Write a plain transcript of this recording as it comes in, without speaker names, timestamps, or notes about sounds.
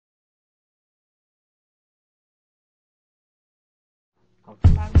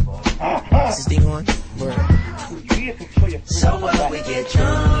This is D1. So what, we get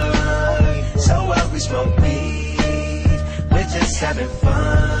drunk. So what, we smoke weed. We're just having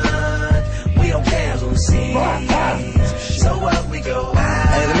fun. We don't care who sees. So what, we go out.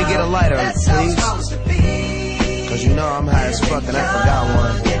 Hey, let me get a lighter, please. Cause you know I'm high as fuck and I forgot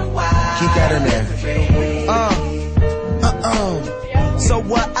one. Keep that in there. So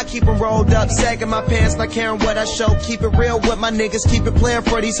what? I keep 'em rolled up, sagging my pants, not caring what I show. Keep it real with my niggas, keep it playing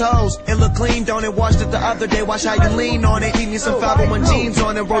for these hoes. It look clean, don't it? Washed it the other day, watch how you lean on it. Eat me some 501 jeans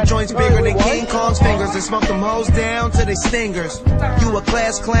on it, roll joints bigger than King Kong's fingers. And smoke them hoes down to they stingers. You a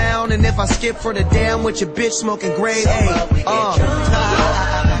class clown, and if I skip for the damn with your bitch smoking grade A.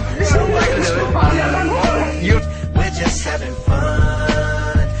 We're just having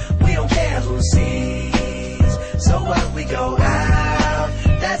fun. We don't care who sees. So what, we go out.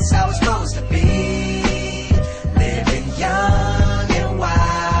 That's how it's supposed to be. Living young and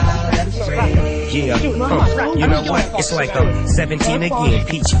wild and free. Yeah, you know what? It's like I'm 17 again.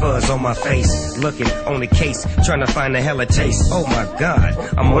 Peach fuzz on my face, looking on the case, trying to find a hella taste. Oh my God,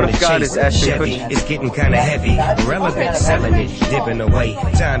 I'm on the chase. Chevy, it's getting kinda heavy. Relevant, selling it, dipping away.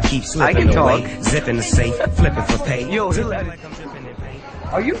 Time keeps slipping away. Zipping the safe, flipping for pay. Yo,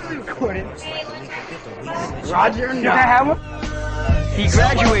 are you recording? Roger, no. He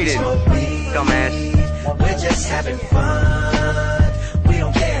graduated. Dumbass. We're just having fun. We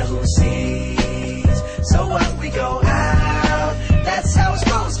don't care who sees. So what, we go out. That's how it's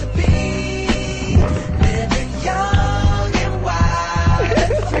supposed to be. Living young and wild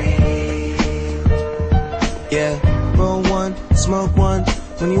and free. Yeah, roll one, smoke one.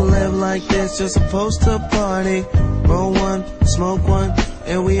 When you live like this, you're supposed to party. Roll one, smoke one,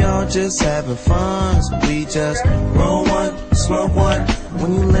 and we all just having fun. So we just roll one, smoke one.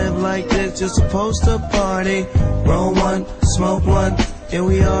 When you live like this, you're supposed to party. Roll one, smoke one, and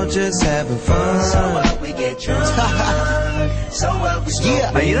we all just having fun. So what, we get drunk. So what, we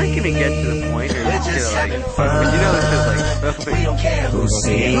smoke. Are you like gonna get to the point, or We're just just like? having fun. You know this is like. We don't care who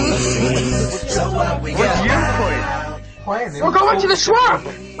sees. So what, we go What's your out. point? We're going to the swamp!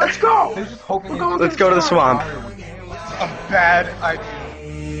 Let's go! Let's go to the swamp. A bad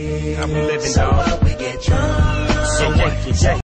idea. I'm living So what, we get drunk. so what?